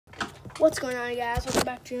What's going on, guys? Welcome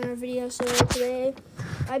back to another video. So today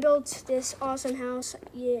I built this awesome house.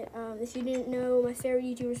 If you didn't know, my favorite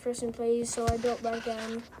YouTuber is prestonplayz, so I built like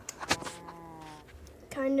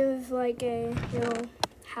kind of like a little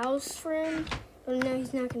house for him, but no,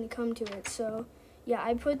 he's not going to come to it. So yeah,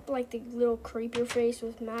 I put like the little creeper face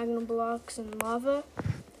with magma blocks and lava,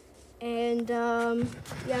 and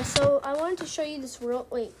yeah. So I wanted to show you this world.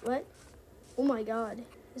 Wait, what? Oh my God,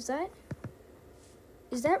 is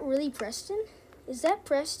that really Preston? Is that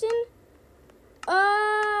Preston?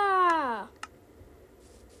 Ah!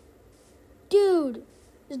 Dude,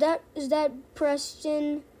 is that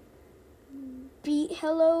Preston?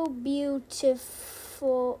 Hello,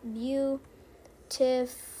 beautiful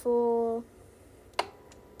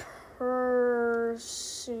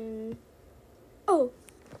person. Oh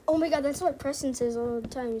my God, that's what Preston says all the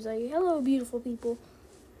time. He's like, hello, beautiful people.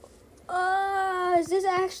 Is this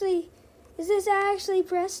actually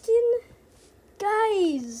Preston?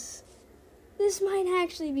 Guys, this might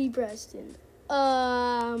actually be Preston. Okay,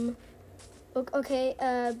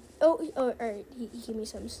 all right, he gave me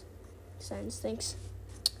some signs, thanks.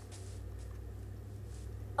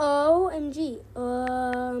 OMG,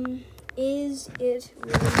 is it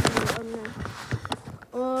really?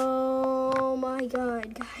 Oh my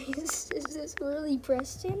God, guys, is this really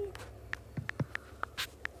Preston?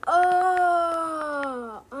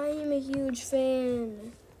 Oh, I am a huge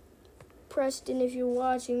fan. Preston, if you're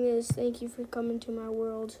watching this, thank you for coming to my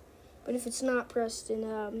world. But if it's not Preston,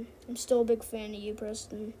 I'm still a big fan of you,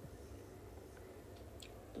 Preston.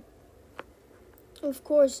 Of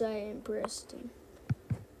course I am Preston.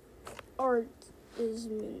 Art is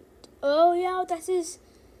mint. Oh yeah, that's his.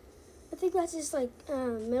 I think that's his like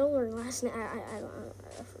middle or last name. I don't know.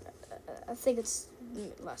 I forgot. I think it's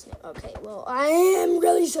last name. Okay, well, I am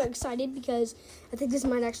really so excited because I think this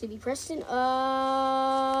might actually be Preston.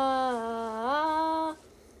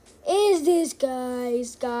 Is this,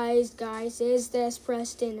 guys, is this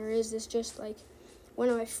Preston, or is this just like one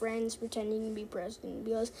of my friends pretending to be Preston?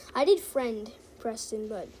 Because I did friend Preston,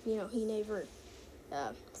 but you know, he never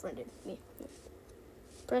friended me.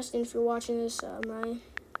 Preston, if you're watching this, my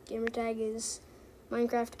gamer tag is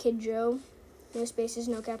Minecraft Kid Joe. No spaces,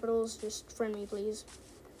 no capitals, just friend me, please.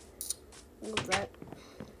 Love that.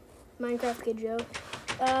 Minecraft Kid Joe.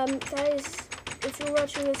 Guys, if you're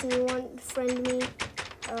watching this and you want to friend me,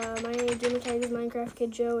 my gamer tag is Minecraft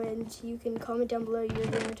Kid Joe, and you can comment down below your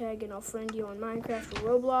gamer tag, and I'll friend you on Minecraft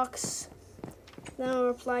or Roblox. Then I'll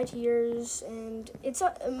reply to yours, and it's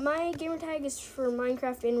my gamer tag is for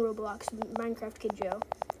Minecraft and Roblox. Minecraft Kid Joe.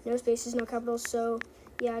 No spaces, no capitals. So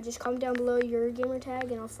yeah, just comment down below your gamer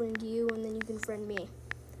tag, and I'll friend you, and then you can friend me,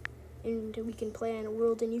 and we can play in a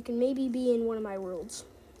world, and you can maybe be in one of my worlds.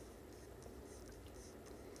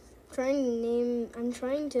 I'm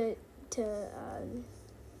trying to.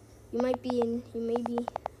 You might be in. You may be.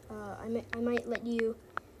 I might let you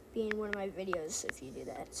be in one of my videos if you do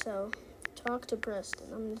that. So talk to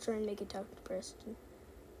Preston. I'm gonna try and make it talk to Preston.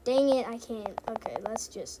 Dang it, I can't. Okay, let's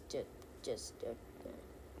just.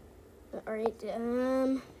 All right.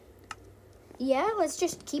 Yeah, let's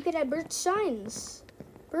just keep it at bird signs.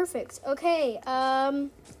 Perfect. Okay. Let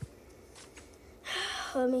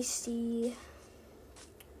me see.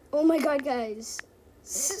 Oh my God, guys.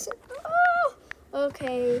 Oh,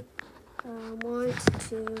 okay. I want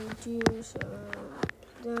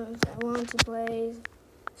to play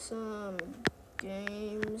some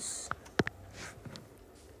games.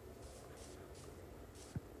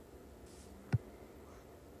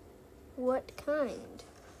 What kind?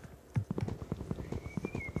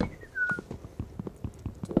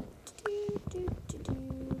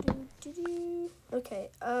 Okay,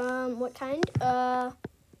 what kind?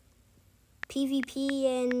 PvP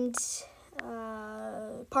and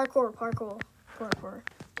parkour.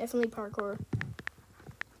 Definitely parkour.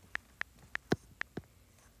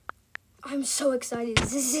 I'm so excited.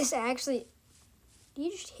 Is this actually... Did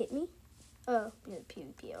you just hit me? Oh, yeah,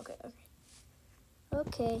 PvP.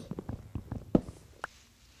 Okay.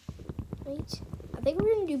 Wait. I think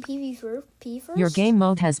we're gonna do PvP first. Your game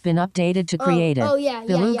mode has been updated to creative. Oh yeah.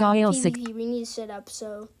 PvP. We need to set up.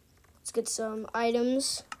 So let's get some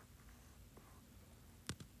items.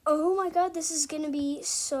 Oh my God, this is gonna be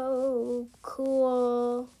so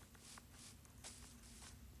cool.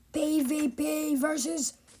 PvP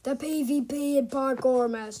versus the PvP and parkour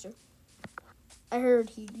master. I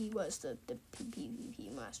heard he was the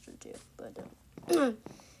PvP master too, but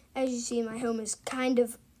as you see, my home is kind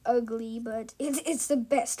of ugly, but it's the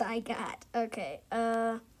best I got. Okay,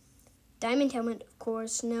 diamond helmet, of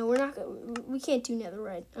course. No, we can't do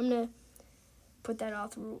netherite. I'm gonna put that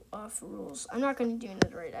off rules. I'm not going to do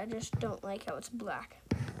netherite. I just don't like how it's black.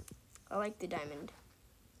 I like the diamond.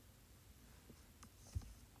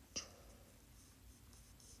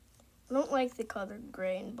 I don't like the color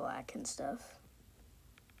gray and black and stuff.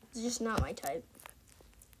 It's just not my type.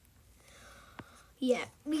 Yeah,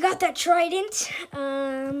 we got that trident.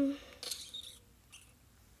 Okay,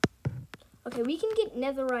 we can get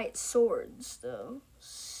netherite swords, though.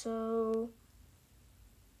 So,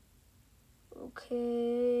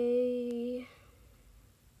 okay.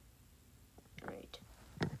 Right.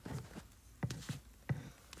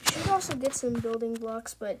 Should also get some building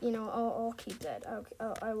blocks, but, you know, I'll keep that.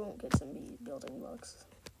 I won't get some building blocks.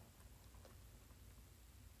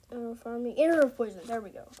 Arrow farming. Arrow poison. There we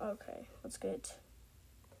go. Okay, let's get...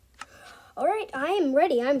 Alright, I am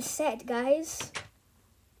ready. I'm set, guys.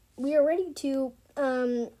 We are ready to...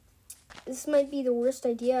 This might be the worst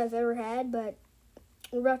idea I've ever had, but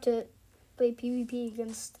we're about to play PvP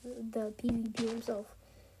against the PvP himself.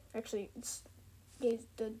 Actually,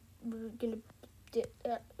 we're gonna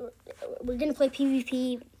play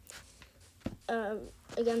PvP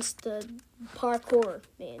against the parkour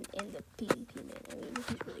man and the PvP man. I mean,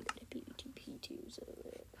 he's really good at PvP too. So,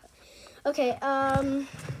 okay,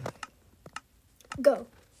 go.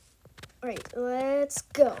 All right, let's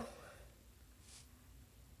go.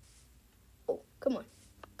 Oh, come on,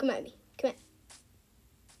 come at me, come at.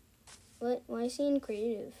 What? Why is he in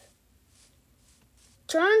creative?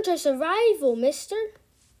 Turn to survival, mister.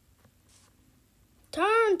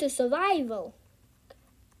 Turn to survival.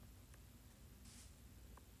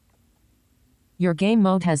 Your game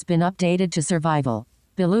mode has been updated to survival.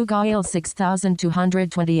 Beluga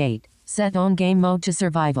 6228. Set on game mode to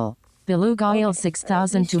survival. Beluga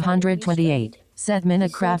 6228. Set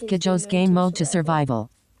Minecraft Gijos game mode to survival.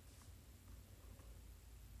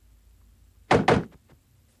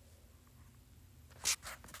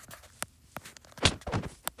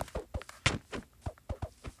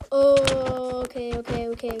 Oh, okay.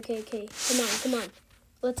 Come on.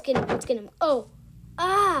 Let's get him. Oh,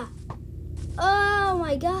 oh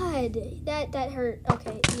my God, that hurt.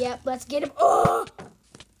 Okay, yep, let's get him. Oh,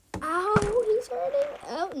 ow, he's hurting.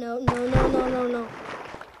 Oh, no.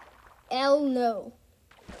 L, no.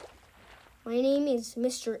 My name is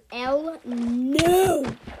Mr. L, no.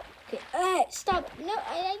 Okay, stop. No,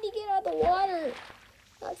 I need to get out of the water.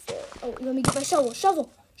 Not fair. Oh, let me get my shovel.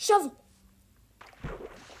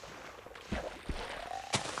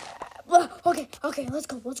 Okay, let's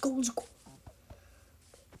go.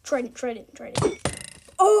 Trident.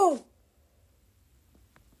 Oh!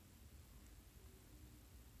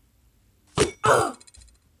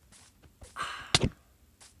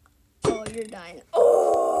 Oh, you're dying.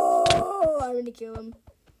 Oh, I'm gonna kill him.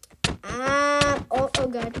 Oh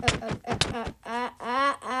God.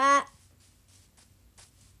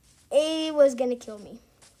 He was gonna kill me.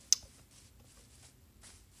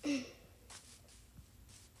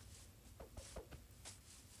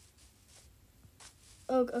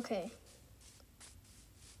 Oh, okay.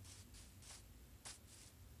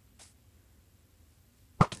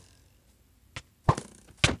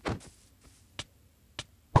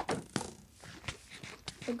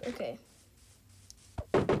 Okay.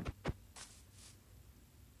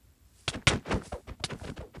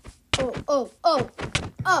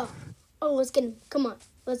 Oh, let's get him. Come on.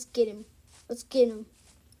 Let's get him,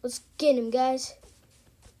 guys.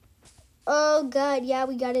 Oh, God. Yeah,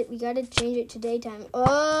 we got it. We got to change it to daytime.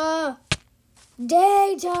 Oh,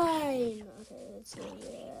 daytime. Okay, let's see.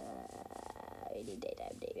 We need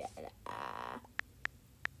daytime.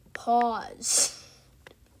 Pause.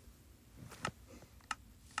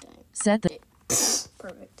 Set the...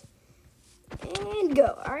 Perfect. And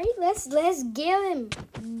go. All right, let's kill him.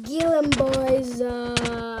 Kill him, boys.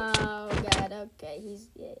 Oh, God. Okay, he's...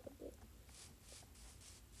 Yeah.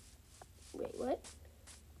 Wait, what?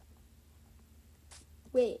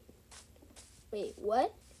 Wait, what?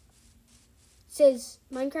 It says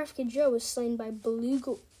Minecraft Kid Joe was slain by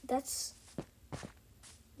Beluga. That's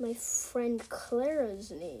my friend Clara's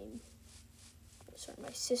name. Sorry,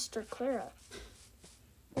 my sister Clara.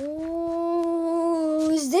 Oh,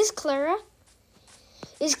 is this Clara?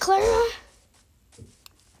 Is Clara?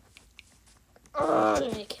 Oh,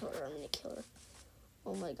 I'm gonna kill her.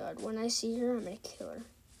 Oh my God, when I see her, I'm gonna kill her.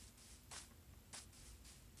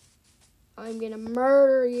 I'm gonna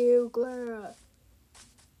murder you, Clara.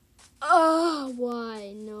 Oh,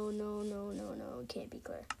 why? No. It can't be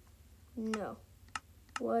Clara. No.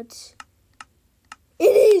 What? It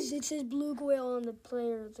is! It says blue whale on the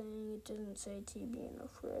player thing. It doesn't say TB in the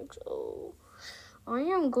frigs. Oh. I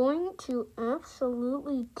am going to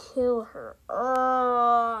absolutely kill her.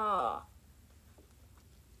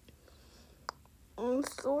 I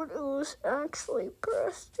thought it was actually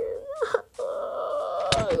Preston.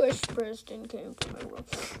 I wish Preston came to my room.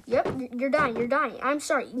 Yep, you're dying. You're dying. I'm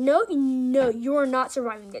sorry. No, you are not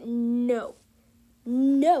surviving that. No.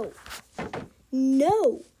 No,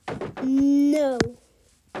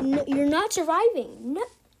 you're not surviving. No.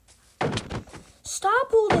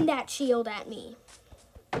 Stop holding that shield at me.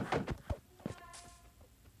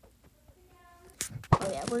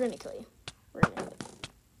 Oh yeah, we're gonna kill you.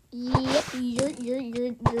 Yep,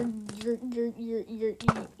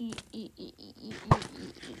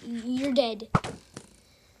 you're dead.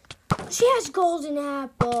 She has golden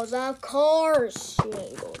apples, of course. She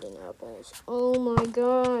has golden apples. Oh my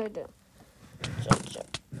god.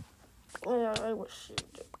 I wish she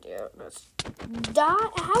did. Yeah, that's.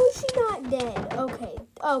 How is she not dead?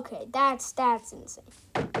 Okay, that's insane.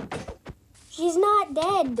 She's not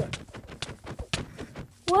dead.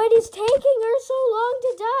 What is taking her so long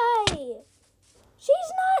to die?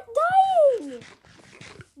 She's not dying.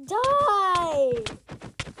 Die.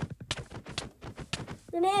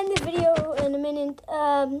 We're gonna end the video in a minute.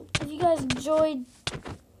 If you guys enjoyed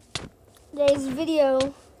today's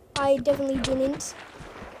video, I definitely didn't.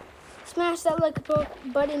 Smash that like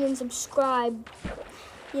button and subscribe.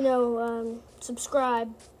 You know,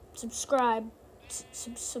 subscribe.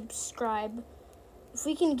 If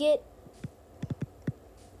we can get...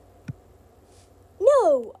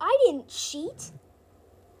 No, I didn't cheat.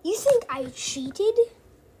 You think I cheated?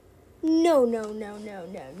 No. No.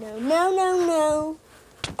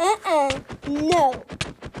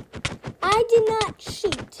 I did not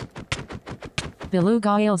cheat.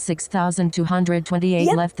 Belugail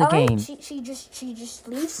 6228 left the game. She just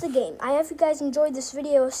leaves the game. I hope you guys enjoyed this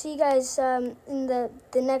video. See you guys in the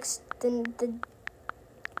next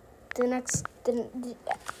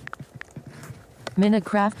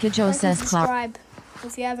Minecraft Kijo says subscribe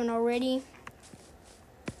if you haven't already.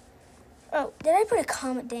 Oh, did I put a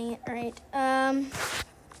comment? Dang it! All right.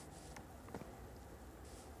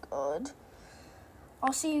 Good.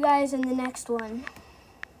 I'll see you guys in the next one.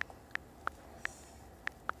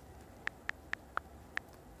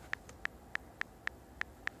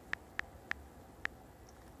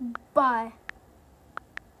 Bye.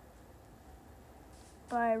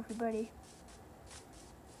 Bye, everybody.